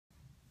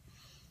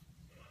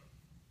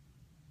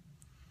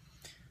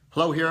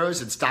Hello,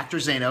 heroes. It's Dr.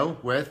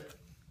 Zaino with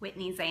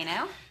Whitney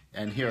Zaino.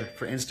 And here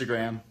for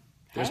Instagram,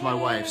 there's my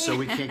wife, so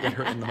we can't get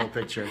her in the whole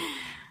picture.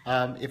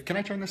 Can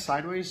I turn this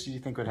sideways? Do you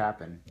think would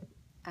happen?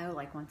 Oh,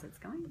 like once it's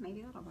going,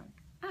 maybe that'll work.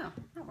 Oh,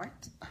 that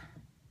worked.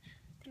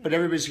 But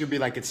everybody's gonna be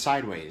like, it's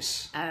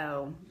sideways.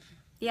 Oh,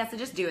 yeah. So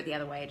just do it the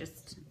other way.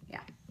 Yeah.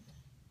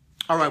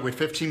 All right, with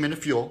 15-minute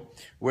fuel,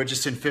 we're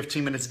just in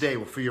 15 minutes a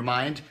day for your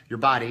mind, your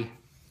body,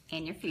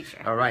 and your future.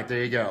 All right,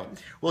 there you go.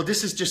 Well,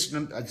 this is just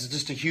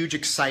a huge,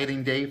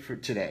 exciting day for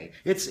today.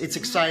 It's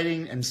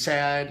exciting and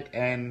sad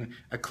and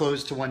a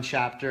close to one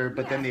chapter,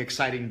 but then the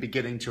exciting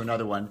beginning to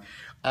another one.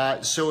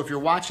 So if you're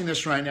watching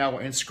this right now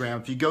on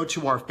Instagram, if you go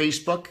to our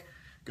Facebook,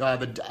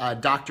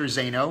 Dr.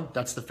 Zaino,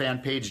 that's the fan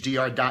page,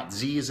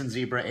 dr.z as in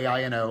zebra,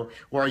 A-I-N-O,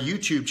 or our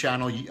YouTube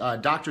channel,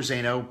 Dr.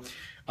 Zaino,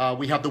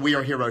 we have the We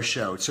Are Heroes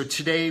show. So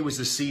today was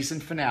the season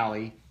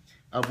finale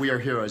of We Are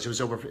Heroes.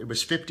 It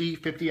was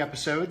 50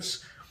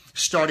 episodes.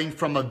 Starting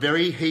from a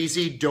very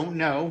hazy, don't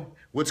know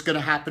what's going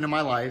to happen in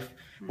my life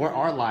or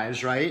our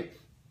lives, right?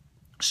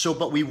 So,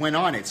 but we went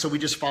on it. So we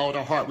just followed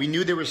our heart. We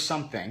knew there was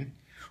something.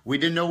 We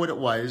didn't know what it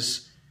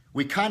was.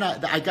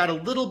 I got a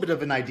little bit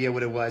of an idea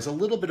what it was, a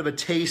little bit of a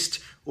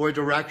taste or a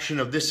direction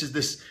of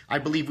this. I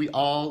believe we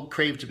all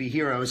crave to be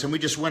heroes, and we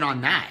just went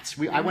on that.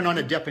 I went on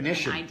a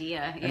definition. An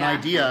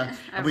idea.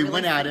 And we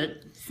went at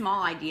it.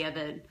 Small idea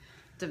that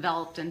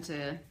developed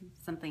into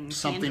something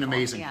tangible.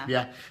 Amazing.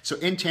 Yeah. So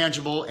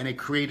intangible, and it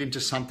created into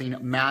something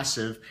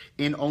massive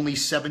in only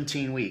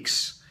 17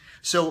 weeks.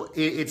 So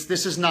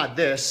this is not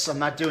this. I'm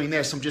not doing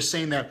this. I'm just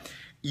saying that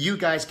you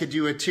guys could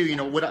do it too. You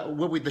know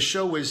the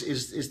show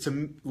is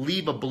to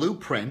leave a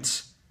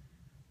blueprint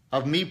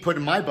of me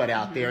putting my butt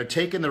out there,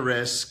 taking the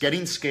risks,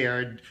 getting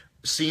scared,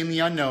 seeing the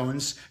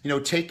unknowns,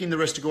 taking the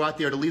risk to go out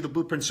there to leave the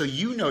blueprint so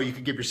you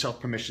could give yourself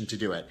permission to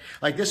do it.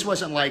 Like this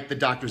wasn't like the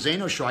Dr.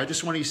 Zaino show. I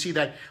just wanted you to see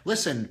that,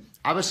 listen,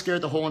 I was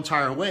scared the whole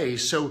entire way.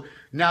 So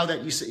now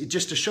that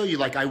just to show you,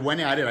 like I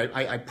went at it,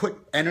 I put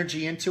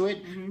energy into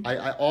it.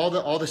 All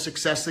the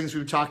success things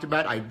we've talked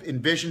about, I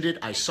envisioned it,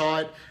 I saw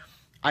it.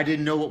 I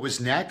didn't know what was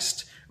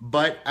next,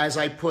 but as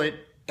I put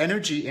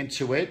energy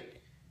into it,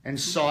 and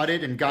sought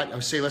it and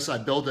listen,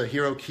 I build a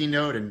hero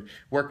keynote and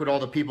work with all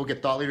the people,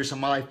 get thought leaders in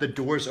my life. The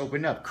doors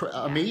opened up.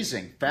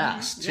 Amazing,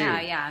 fast too.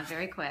 Yeah,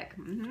 very quick.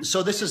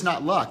 So this is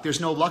not luck. There's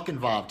no luck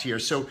involved here.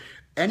 So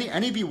any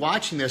of you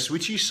watching this,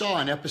 which you saw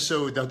in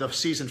episode of the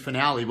season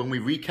finale, when we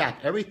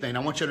recapped everything, I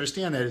want you to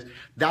understand that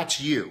that's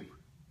you.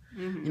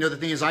 The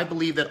thing is, I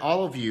believe that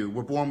all of you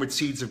were born with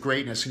seeds of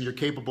greatness and you're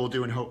capable of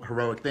doing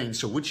heroic things.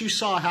 So what you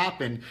saw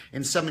happen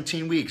in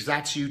 17 weeks,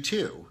 that's you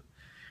too.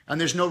 And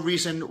there's no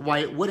reason why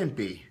it wouldn't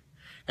be.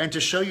 And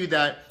to show you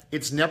that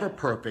it's never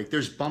perfect,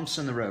 there's bumps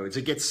in the roads,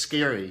 it gets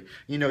scary,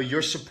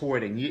 you're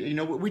supporting,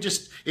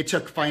 it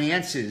took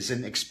finances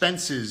and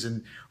expenses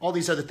and all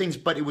these other things,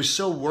 but it was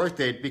so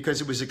worth it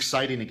because it was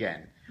exciting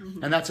again.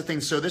 And that's the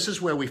thing. So this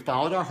is where we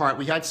followed our heart.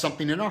 We had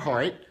something in our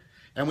heart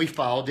and we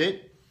followed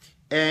it.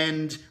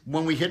 And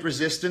when we hit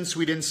resistance,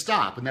 we didn't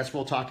stop. And that's what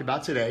we'll talk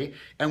about today.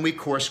 And we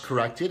course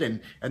corrected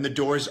and the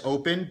doors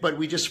opened, but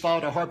we just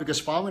followed our heart because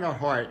following our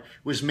heart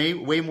was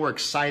way more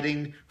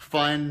exciting,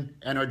 fun,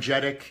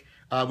 energetic.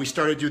 We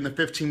started doing the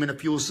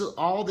 15-minute fuels.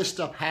 All this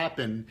stuff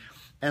happened.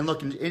 And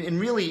look, in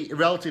really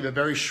relatively a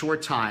very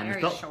short time. It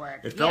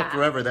felt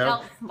forever though. It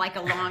felt like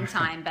a long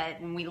time,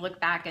 but when we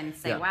look back and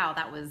say, wow,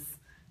 that was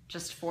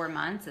just 4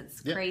 months,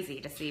 it's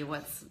crazy to see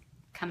what's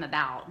come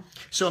about.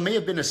 So it may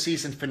have been a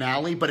season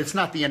finale, but it's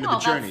not the end of the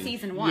journey. That's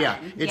season one. Yeah,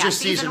 it's just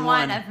season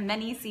one of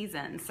many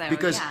seasons. So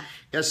because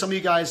some of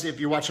you guys, if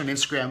you're watching on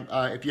Instagram,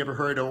 if you ever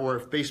heard or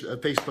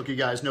Facebook, you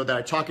guys know that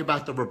I talk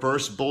about the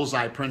reverse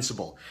bullseye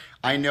principle.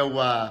 I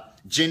know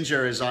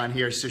Ginger is on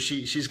here, so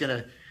she's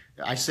gonna.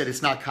 I said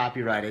it's not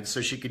copyrighted, so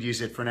she could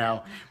use it for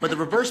now. But the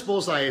reverse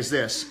bullseye is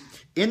this: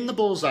 in the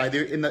bullseye,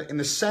 there in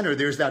the center,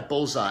 there's that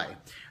bullseye.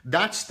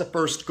 That's the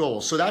first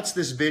goal. So that's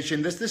this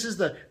vision. This is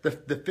the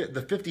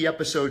 50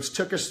 episodes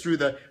took us through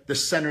the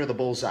center of the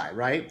bullseye,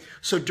 right?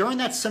 So during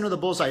that center of the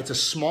bullseye, it's a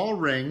small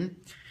ring.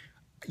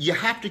 You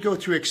have to go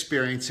through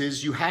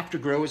experiences. You have to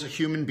grow as a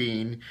human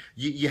being.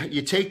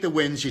 You take the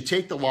wins, you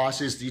take the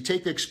losses, you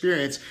take the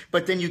experience,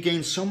 but then you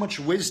gain so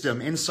much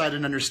wisdom, insight,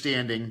 and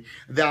understanding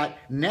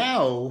that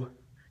now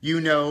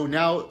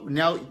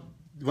now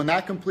when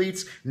that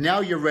completes, now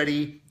you're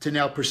ready to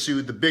now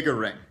pursue the bigger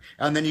ring.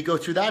 And then you go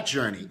through that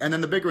journey, and then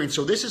the bigger ring.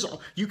 So this is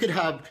you could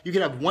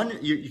have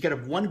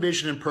one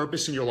vision and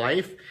purpose in your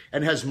life,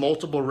 and it has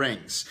multiple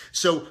rings.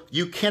 So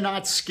you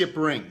cannot skip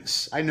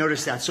rings. I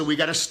noticed that. So we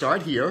got to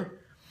start here.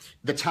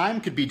 The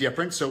time could be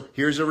different. So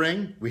here's a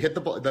ring. We hit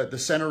the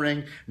center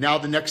ring. Now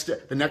the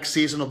next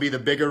season will be the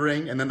bigger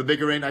ring, and then the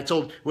bigger ring. I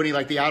told Woody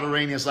like the outer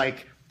ring is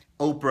like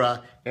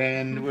Oprah,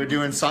 and we're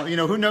doing something.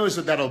 Who knows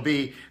what that'll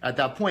be at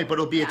that point, but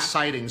it'll be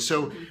exciting.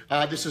 So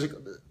this is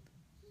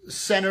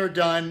center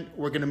done.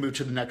 We're going to move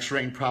to the next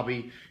ring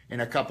probably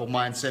in a couple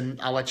months, and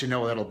I'll let you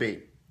know what that'll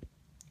be.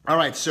 All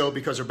right, so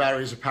because our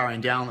batteries are powering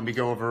down, let me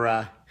go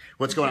over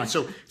what's going on.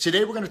 So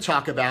today we're going to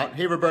talk about,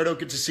 hey, Roberto,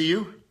 good to see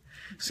you.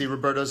 See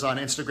Roberto's on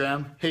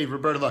Instagram. Hey,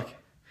 Roberto, look,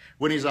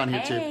 Whitney's on here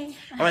Hey. too.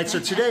 All right, so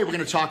today we're going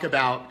to talk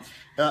about,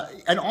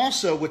 and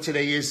also what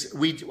today is,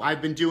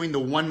 I've been doing the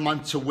 1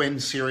 month to win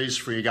series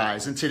for you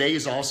guys, and today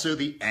is also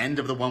the end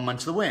of the 1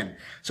 month to win.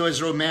 So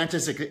as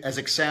romantic as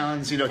it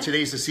sounds,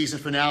 today's the season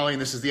finale,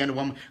 and this is the end of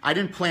 1 month. I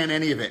didn't plan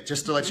any of it,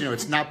 just to let you know,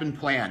 it's not been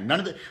planned.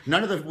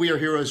 None of the We Are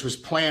Heroes was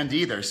planned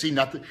either. See,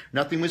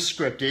 nothing was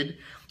scripted.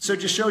 So it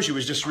just shows you it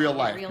was just real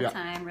life. Real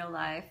time, real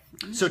life.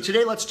 So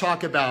today let's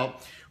talk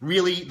about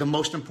really the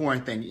most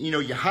important thing.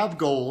 You have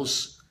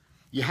goals,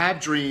 you have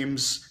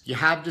dreams, you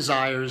have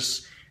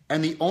desires,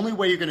 and the only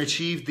way you're going to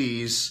achieve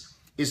these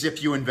is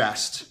if you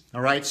invest.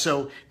 All right.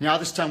 So now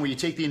this time where you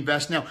take the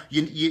invest, now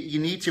you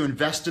need to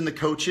invest in the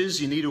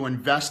coaches, you need to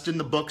invest in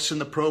the books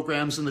and the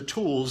programs and the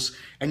tools,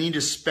 and you need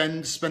to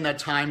spend that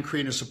time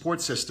creating a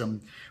support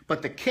system.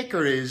 But the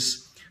kicker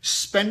is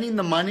spending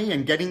the money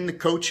and getting the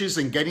coaches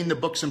and getting the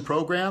books and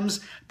programs,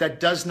 that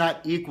does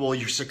not equal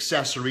your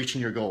success or reaching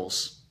your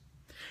goals.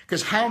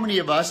 Because how many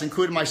of us,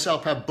 including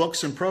myself, have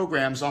books and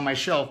programs on my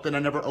shelf that I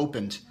never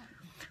opened?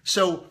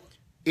 So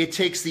it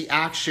takes the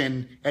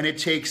action and it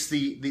takes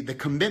the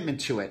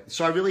commitment to it.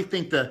 So I really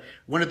think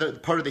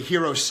part of the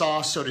hero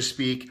sauce, so to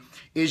speak,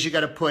 is you got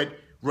to put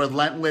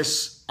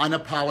relentless,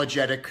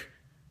 unapologetic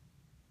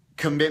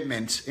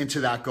commitment into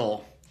that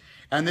goal.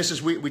 And this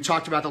is, we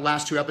talked about the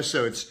last 2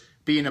 episodes,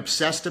 being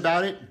obsessed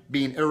about it,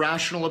 being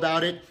irrational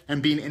about it,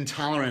 and being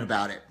intolerant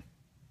about it.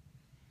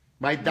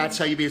 Right? That's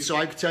how you be. So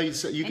I can tell you.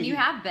 So you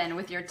have been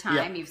with your time.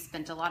 Yeah. You've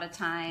spent a lot of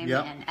time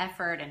Yeah. and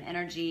effort and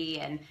energy,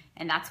 and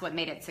that's what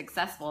made it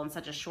successful in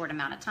such a short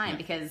amount of time. Yeah.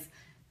 Because,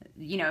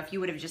 if you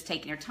would have just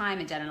taken your time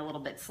and done it a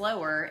little bit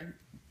slower,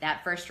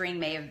 that first ring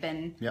may have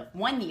been Yeah.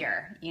 1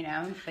 year,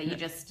 but you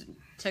just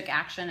took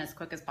action as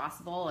quick as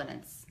possible, and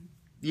it's...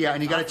 Yeah,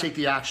 and you got to awesome. take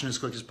the action as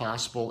quick as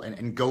possible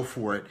and go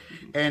for it.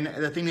 And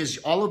the thing is,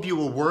 all of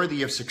you are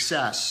worthy of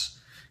success.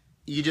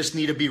 You just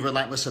need to be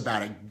relentless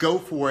about it. Go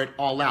for it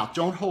all out.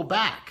 Don't hold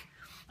back.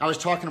 I was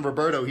talking to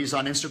Roberto. He's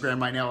on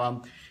Instagram right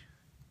now.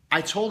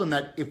 I told him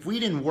that if we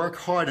didn't work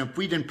hard and if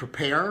we didn't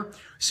prepare,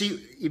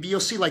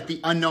 you'll see like the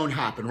unknown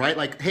happen, right?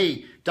 Like,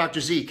 hey,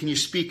 Dr. Z, can you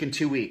speak in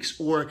 2 weeks?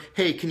 Or,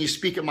 hey, can you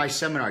speak at my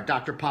seminar,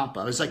 Dr.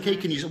 Pompa? It's like, hey,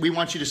 we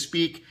want you to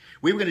speak.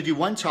 We were going to do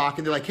one talk,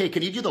 and they're like, hey,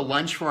 can you do the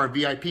lunch for our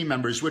VIP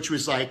members? Which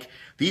was like,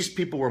 these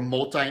people were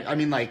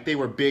they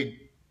were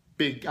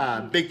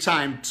big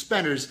time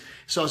spenders.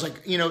 So I was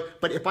like,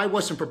 but if I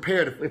wasn't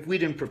prepared, if we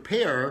didn't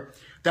prepare,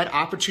 that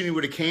opportunity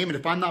would have came. And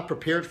if I'm not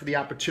prepared for the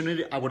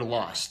opportunity, I would have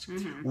lost.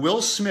 Mm-hmm.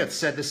 Will Smith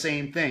said the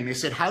same thing. They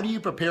said, how do you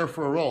prepare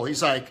for a role?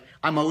 He's like,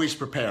 I'm always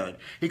prepared.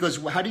 He goes,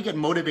 well, how do you get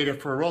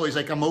motivated for a role? He's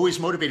like, I'm always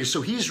motivated.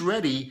 So he's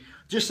ready,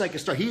 just like a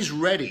star. He's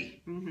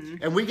ready. Mm-hmm.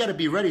 And we got to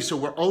be ready. So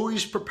we're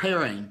always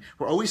preparing.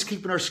 We're always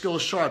keeping our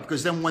skills sharp,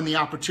 because then when the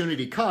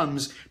opportunity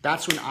comes,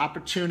 that's when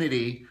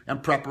opportunity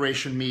and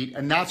preparation meet.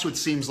 And that's what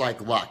seems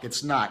like luck.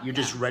 It's not. You're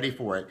just ready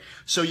for it.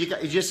 So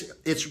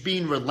it's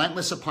being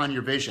relentless upon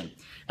your vision.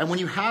 And when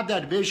you have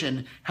that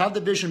vision, have the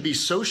vision be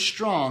so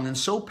strong and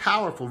so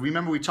powerful.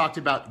 Remember, we talked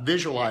about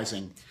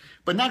visualizing,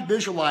 but not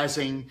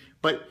visualizing,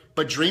 but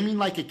dreaming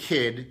like a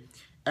kid.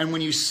 And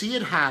when you see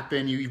it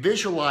happen, you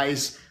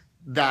visualize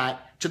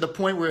that to the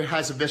point where it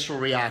has a visceral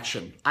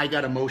reaction. I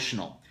got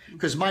emotional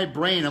because my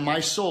brain and my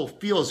soul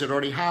feels it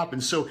already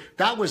happened. So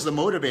that was the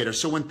motivator.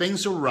 So when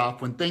things are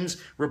rough,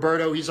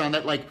 Roberto, he's on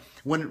that, like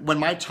when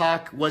my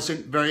talk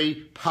wasn't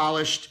very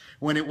polished,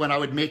 when I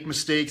would make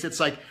mistakes, it's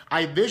like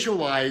I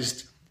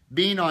visualized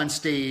being on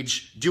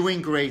stage,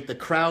 doing great, the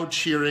crowd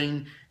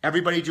cheering,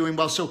 everybody doing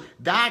well. So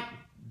the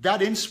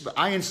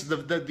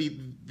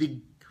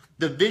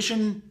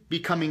vision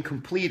becoming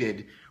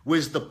completed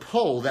was the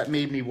pull that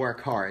made me work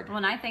hard. Well,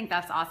 and I think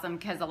that's awesome,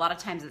 because a lot of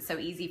times it's so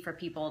easy for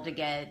people to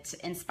get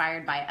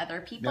inspired by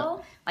other people.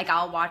 Yep. Like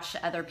I'll watch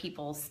other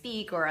people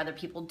speak or other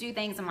people do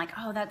things. I'm like,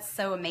 oh, that's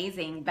so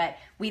amazing. But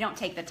we don't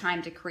take the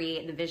time to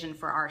create the vision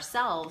for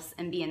ourselves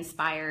and be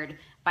inspired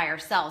by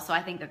ourselves. So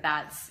I think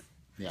that's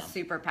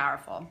super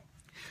powerful.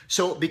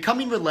 So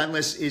becoming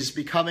relentless is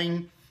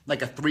becoming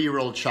like a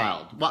 3-year-old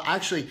child. Well,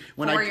 actually,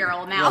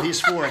 4-year-old now. Well,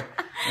 he's 4.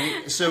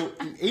 So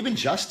even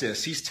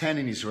Justice, he's 10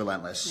 and he's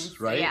relentless,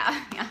 right?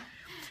 Yeah.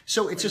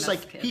 So it's just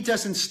like he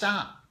doesn't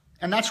stop,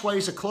 and that's why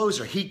he's a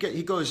closer. He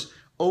goes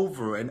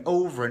over and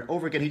over and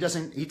over again. He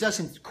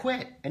doesn't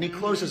quit, and he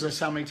closes us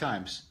how many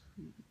times?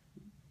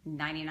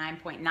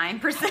 99.9%.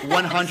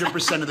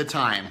 100% of the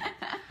time.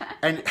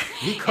 And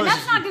he closes.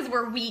 And that's not because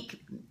we're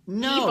weak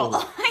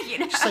people.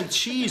 It's like,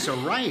 geez, all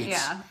right.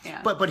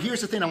 Yeah. But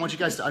here's the thing. I want you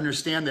guys to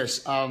understand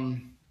this.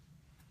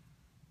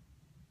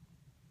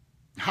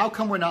 How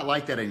come we're not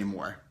like that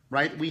anymore,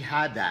 right? We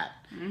had that.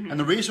 Mm-hmm. And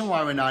the reason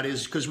why we're not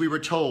is because we were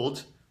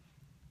told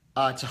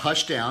to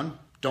hush down,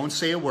 don't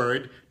say a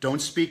word,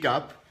 don't speak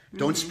up,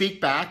 don't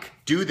speak back,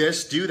 do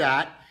this, do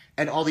that,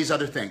 and all these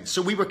other things.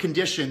 So we were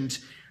conditioned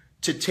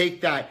to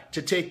take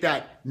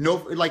that no,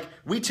 like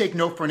we take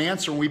no for an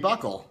answer when we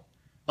buckle.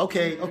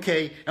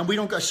 Okay, and we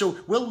don't go. So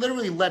we'll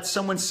literally let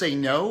someone say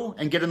no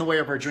and get in the way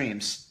of our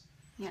dreams.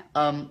 Yeah.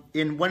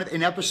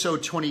 In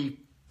episode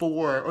 24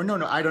 24, or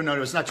no, I don't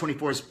know. It's not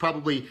 24. It's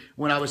probably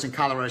when I was in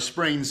Colorado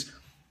Springs.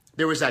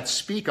 There was that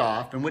speak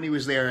off, and Whitney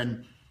was there,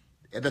 and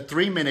the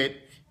 3-minute,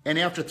 and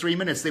after 3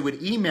 minutes, they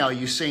would email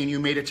you saying you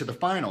made it to the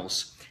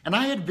finals. And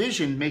I had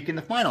vision making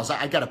the finals.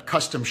 I got a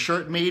custom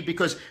shirt made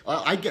because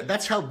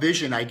that's how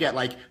vision I get.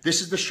 Like, this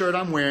is the shirt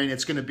I'm wearing.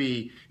 It's gonna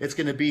be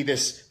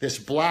this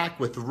black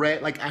with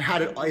red. Like, I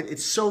had it.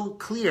 It's so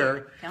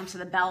clear. Down to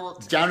the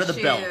belt. Down to the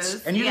shoes.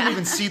 belt. And you didn't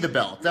even see the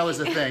belt. That was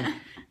the thing.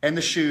 And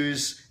the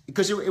shoes,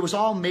 because it was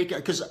all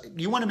because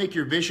you want to make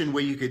your vision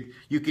where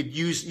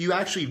you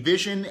actually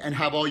vision and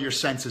have all your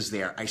senses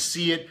there. I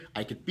see it.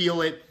 I could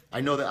feel it. I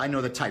know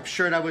the type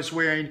shirt I was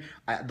wearing,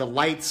 the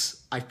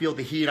lights, I feel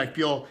the heat, I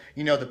feel,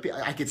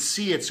 I could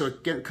see it, so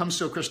it comes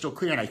so crystal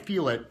clear and I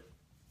feel it.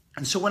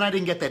 And so when I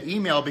didn't get that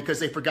email because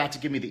they forgot to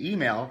give me the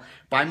email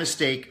by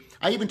mistake,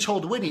 I even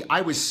told Whitney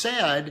I was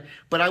sad,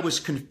 but I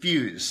was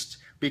confused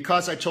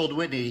because I told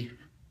Whitney,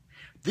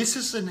 this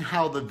isn't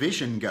how the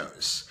vision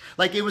goes.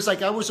 Like, it was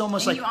like, I was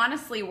almost and like. You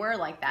honestly were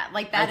like that.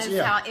 Like, that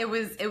is how, it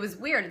was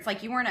weird. It's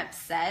like you weren't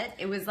upset.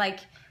 It was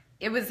like,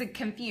 it was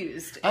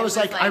confused. I was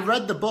like, I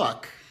read the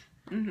book.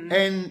 Mm-hmm.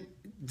 And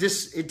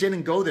it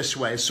didn't go this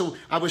way. So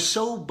I was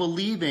so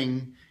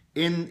believing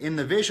in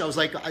the vision. I was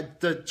like,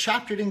 the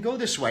chapter didn't go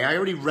this way. I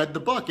already read the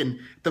book, and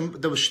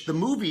the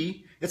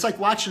movie. It's like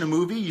watching a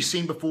movie you've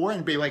seen before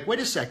and be like, wait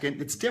a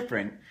second, it's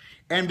different.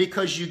 And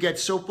because you get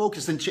so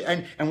focused and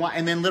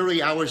then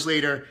literally hours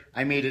later,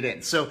 I made it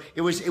in. So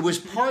it was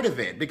part of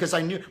it because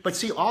I knew. But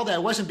see, all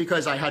that wasn't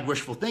because I had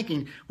wishful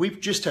thinking. We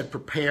just had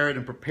prepared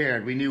and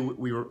prepared. We knew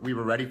we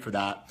were ready for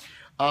that.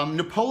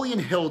 Napoleon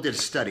Hill did a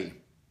study.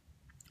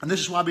 And this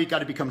is why we got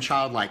to become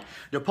childlike.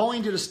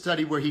 Napoleon did a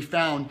study where he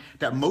found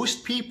that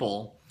most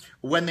people,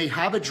 when they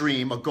have a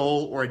dream, a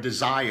goal, or a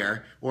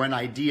desire, or an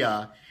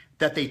idea,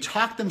 that they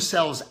talk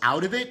themselves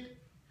out of it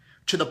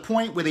to the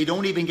point where they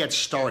don't even get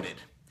started.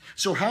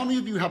 So how many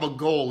of you have a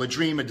goal, a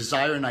dream, a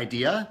desire, an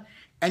idea,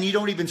 and you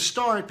don't even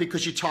start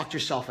because you talked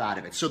yourself out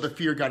of it? So the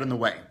fear got in the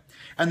way.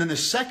 And then the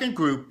second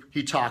group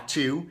he talked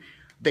to,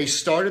 they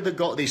started to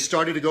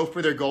go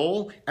for their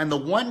goal, and the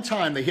one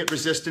time they hit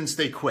resistance,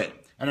 they quit.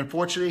 And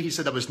unfortunately, he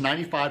said that was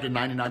 95 to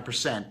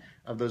 99%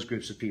 of those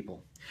groups of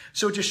people.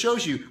 So it just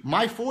shows you,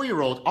 our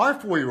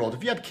 4-year-old,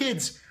 if you have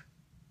kids,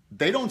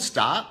 they don't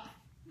stop.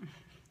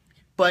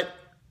 But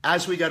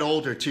as we got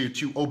older,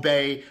 to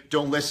obey,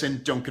 don't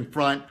listen, don't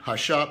confront,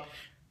 hush up.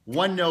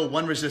 One no,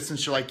 one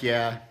resistance, you're like,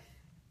 yeah.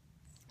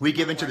 We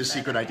give into the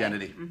secret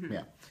identity. Mm-hmm.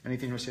 Yeah.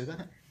 Anything you want to say about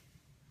that?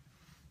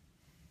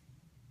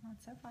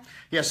 So far.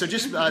 Yeah, so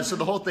just so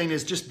the whole thing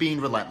is just being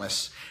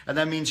relentless, and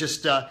that means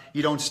just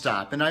you don't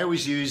stop. And I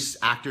always use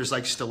actors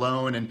like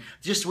Stallone, and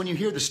just when you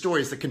hear the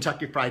stories, the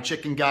Kentucky Fried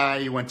Chicken guy,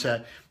 he went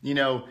to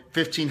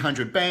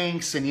 1,500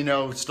 banks, and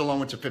Stallone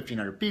went to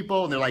 1,500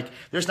 people, and they're like,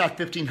 there's not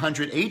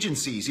 1,500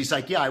 agencies. He's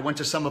like, yeah, I went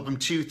to some of them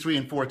 2, 3,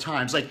 and 4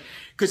 times, like,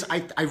 because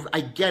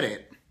I get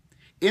it.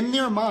 In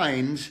their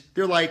mind,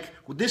 they're like,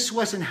 well, this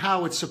wasn't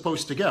how it's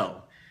supposed to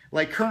go.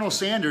 Like Colonel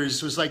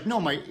Sanders was like, no,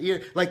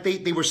 like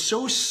they were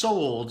so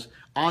sold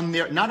on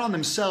not on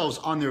themselves,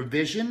 on their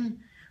vision,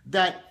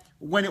 that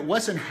when it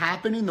wasn't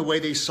happening the way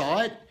they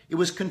saw it, it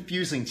was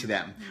confusing to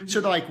them. Mm-hmm.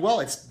 So they're like, well,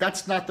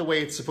 that's not the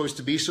way it's supposed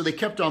to be. So they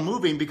kept on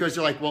moving because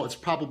they're like, well, it's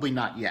probably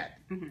not yet.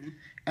 Mm-hmm.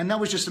 And that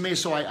was just amazing.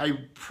 So I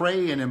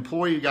pray and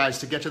implore you guys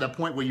to get to that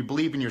point where you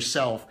believe in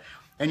yourself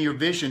and your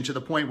vision to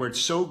the point where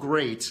it's so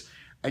great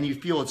and you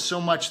feel it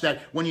so much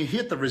that when you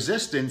hit the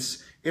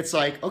resistance, it's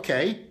like,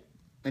 okay,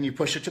 and you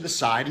push it to the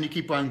side and you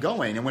keep on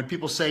going. And when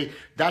people say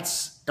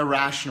that's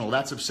irrational,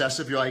 that's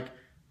obsessive, you're like,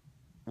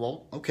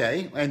 well,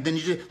 okay. And then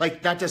you just,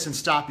 like, that doesn't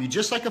stop you.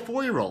 Just like a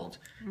 4-year-old,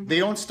 mm-hmm. They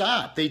don't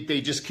stop. They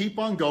just keep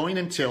on going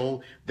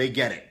until they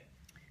get it.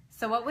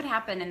 So what would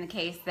happen in the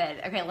case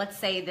that, okay, let's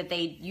say that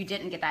you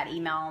didn't get that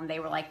email and they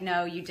were like,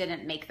 no, you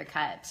didn't make the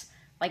cut.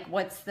 Like,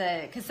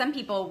 because some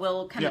people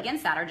will come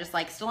against that, or just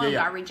like, Stallone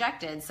got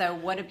rejected. So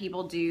what do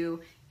people do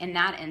in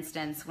that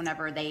instance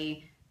whenever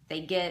they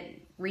get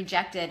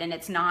rejected and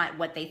it's not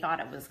what they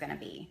thought it was going to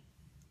be?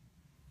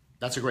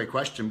 That's a great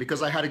question,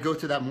 because I had to go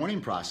through that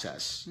mourning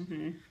process.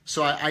 Mm-hmm.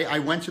 So I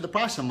went through the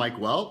process. I'm like,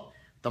 well,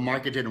 the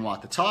market didn't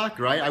want to talk,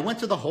 right? I went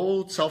through the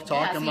whole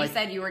self-talk. Yeah, so you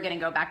said you were going to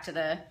go back to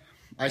the...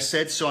 I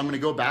said, so I'm going to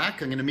go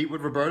back. I'm going to meet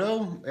with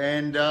Roberto,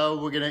 and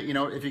we're going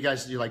to, if you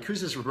guys, you're like, who's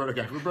this Roberto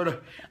guy?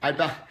 Roberto,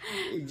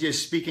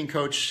 just speaking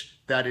coach.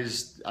 That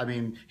is, I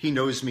mean, he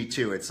knows me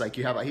too. It's like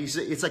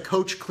it's a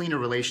coach-cleaner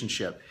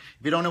relationship.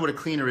 If you don't know what a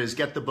cleaner is,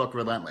 get the book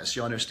Relentless.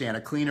 You'll understand.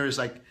 A cleaner is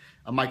like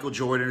a Michael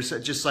Jordan. It's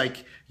just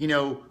like,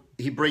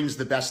 he brings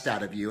the best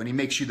out of you and he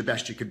makes you the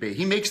best you could be.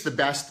 He makes the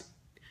best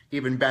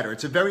even better.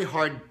 It's a very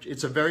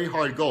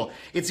hard goal.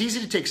 It's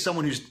easy to take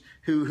someone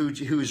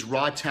who's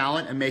raw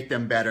talent and make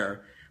them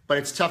better, but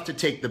it's tough to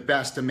take the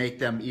best and make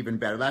them even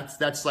better.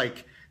 That's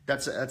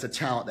a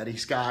talent that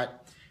he's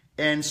got.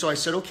 And so I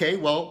said, okay,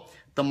 well,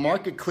 the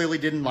market clearly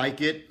didn't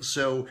like it.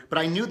 So, but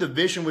I knew the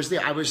vision was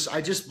there.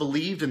 I just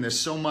believed in this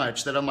so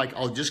much that I'm like,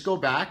 I'll just go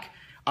back.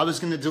 I was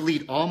going to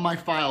delete all my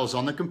files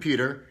on the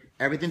computer,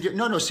 everything.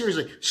 No,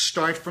 seriously,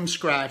 start from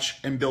scratch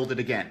and build it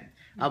again.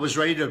 I was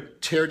ready to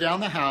tear down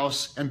the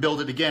house and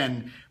build it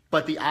again,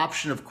 but the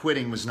option of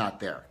quitting was not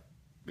there.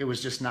 It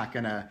was just not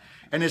gonna,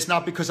 and it's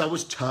not because I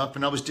was tough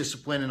and I was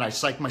disciplined and I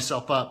psyched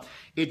myself up.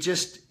 It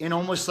just, in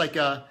almost like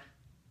a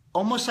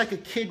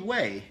kid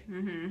way.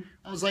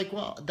 I was like,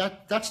 well,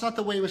 that's not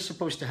the way it was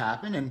supposed to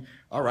happen. And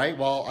all right,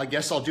 well, I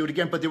guess I'll do it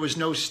again. But there was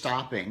no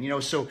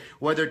stopping, so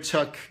whether it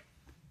took,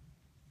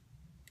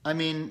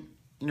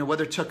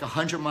 whether it took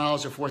 100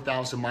 miles or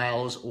 4,000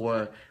 miles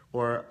or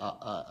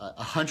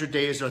 100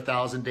 days or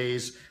 1,000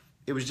 days,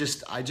 it was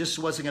just, I just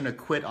wasn't going to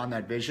quit on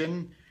that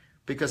vision,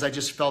 because I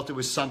just felt it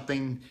was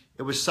something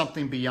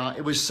beyond,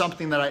 it was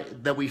something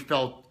that we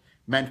felt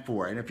meant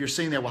for. And if you're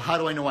sitting there, well, how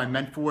do I know I'm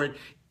meant for it?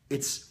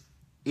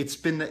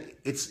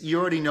 You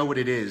already know what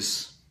it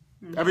is.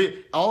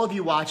 All of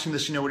you watching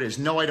this, you know what it is.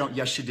 No, I don't.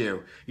 Yes, you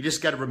do. You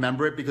just got to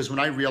remember it, because when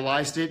I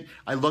realized it,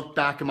 I looked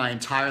back at my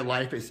entire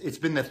life. It's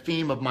been the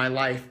theme of my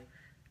life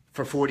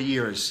for 40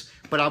 years,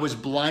 but I was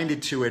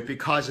blinded to it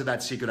because of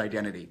that secret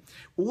identity.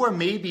 Or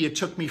maybe it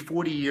took me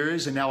 40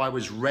 years and now I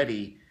was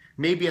ready.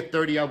 Maybe at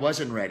 30, I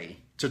wasn't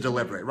ready to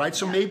deliver it, right?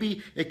 So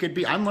maybe it could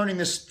be, I'm learning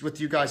this with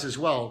you guys as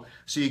well.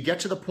 So you get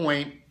to the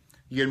point,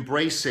 you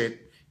embrace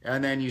it,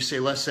 and then you say,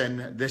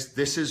 listen,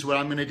 this is what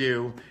I'm going to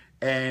do,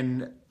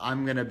 and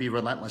I'm going to be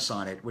relentless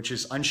on it, which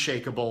is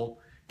unshakable.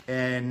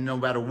 And no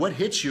matter what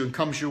hits you and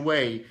comes your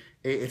way,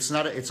 it's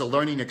a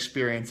learning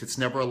experience. It's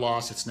never a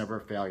loss. It's never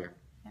a failure.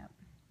 Yep.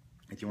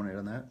 Do you want to add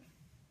on that?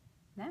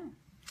 No.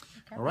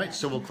 All right,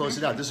 so we'll close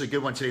it out. This is a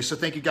good one today. So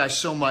thank you guys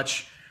so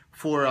much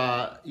for,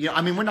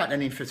 we're not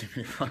ending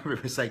 15-minute fuel.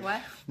 It's like,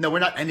 what? No, we're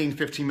not ending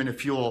 15-minute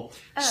fuel.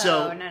 Oh,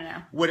 so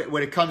no.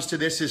 When it comes to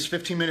this, is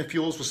 15-minute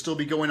fuels will still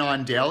be going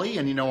on daily.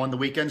 And, on the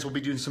weekends, we'll be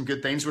doing some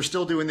good things. We're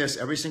still doing this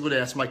every single day.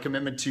 That's my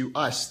commitment to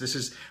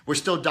us. We're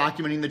still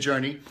documenting the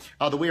journey.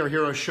 The We Are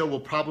Heroes show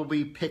will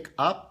probably pick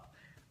up,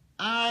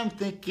 I'm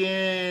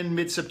thinking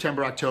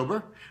mid-September,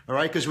 October. All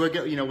right, because we're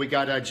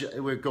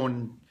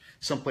going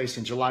someplace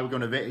in July. We're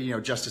going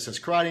to, Justice Says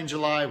Karate in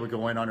July. We're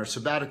going on our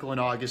sabbatical in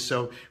August.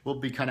 So we'll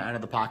be kind of out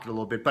of the pocket a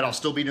little bit, but I'll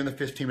still be doing the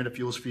 15-minute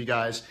fuels for you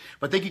guys.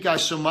 But thank you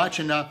guys so much.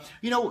 And,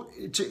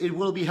 it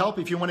will be help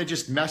if you want to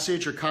just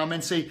message or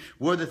comment, say,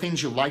 what are the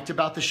things you liked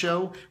about the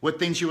show? What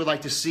things you would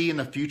like to see in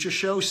the future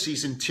show,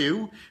 season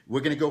 2. We're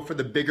going to go for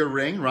the bigger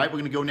ring, right? We're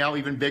going to go now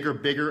even bigger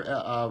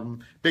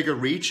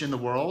reach in the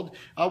world.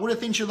 What are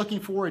the things you're looking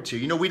forward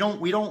to? We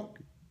don't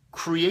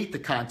create the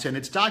content,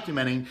 it's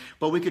documenting,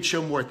 but we could show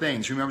more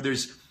things. Remember,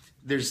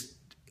 there's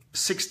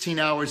 16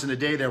 hours in a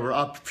day that we're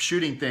up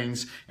shooting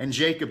things, and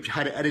Jacob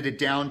had to edit it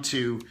down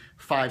to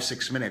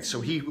 5-6 minutes.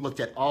 So he looked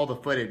at all the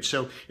footage.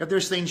 So if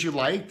there's things you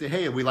like,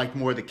 hey, we like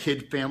more of the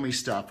kid family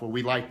stuff, or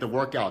we like the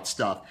workout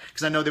stuff,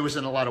 because I know there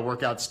wasn't a lot of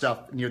workout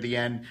stuff near the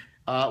end.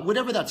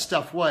 Whatever that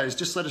stuff was,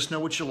 just let us know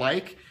what you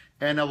like,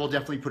 and we'll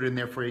definitely put it in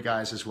there for you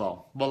guys as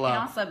well. Well, and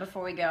also,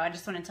 before we go, I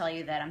just want to tell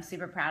you that I'm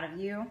super proud of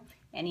you.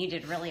 And you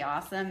did really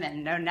awesome,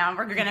 and now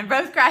we're going to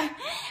both cry.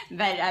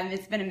 But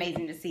it's been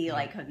amazing to see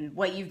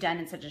what you've done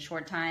in such a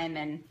short time,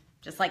 and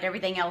just like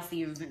everything else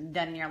you've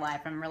done in your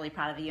life. I'm really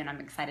proud of you, and I'm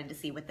excited to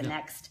see what the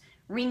next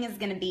ring is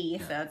going to be.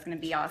 So it's going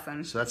to be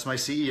awesome. So that's my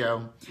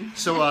CEO.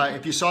 So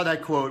if you saw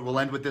that quote, we'll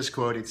end with this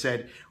quote. It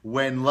said,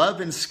 "When love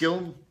and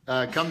skill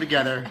come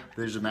together,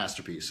 there's a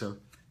masterpiece." So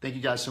thank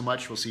you guys so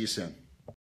much. We'll see you soon.